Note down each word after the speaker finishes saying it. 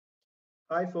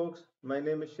Hi folks, my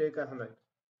name is Sheikh Ahmed.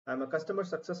 I'm a customer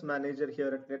success manager here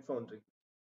at NetFoundry.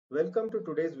 Welcome to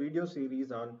today's video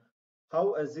series on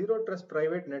how a zero trust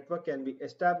private network can be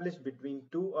established between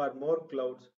two or more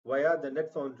clouds via the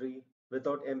NetFoundry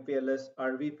without MPLS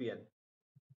or VPN.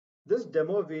 This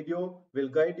demo video will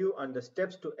guide you on the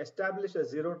steps to establish a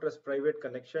zero trust private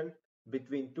connection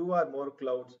between two or more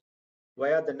clouds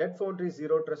via the NetFoundry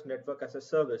Zero Trust Network as a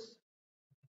service.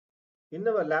 In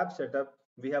our lab setup,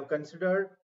 we have considered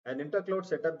an intercloud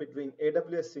setup between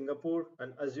AWS Singapore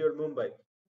and Azure Mumbai.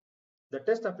 The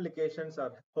test applications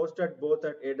are hosted both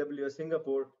at AWS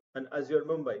Singapore and Azure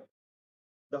Mumbai.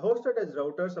 The hosted edge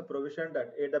routers are provisioned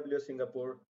at AWS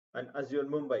Singapore and Azure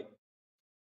Mumbai.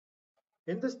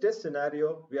 In this test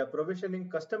scenario, we are provisioning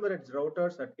customer edge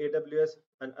routers at AWS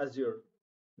and Azure.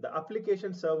 The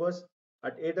application servers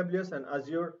at AWS and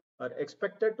Azure are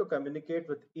expected to communicate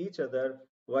with each other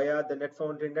via the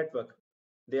NetFoundry network.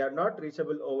 They are not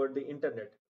reachable over the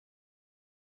internet.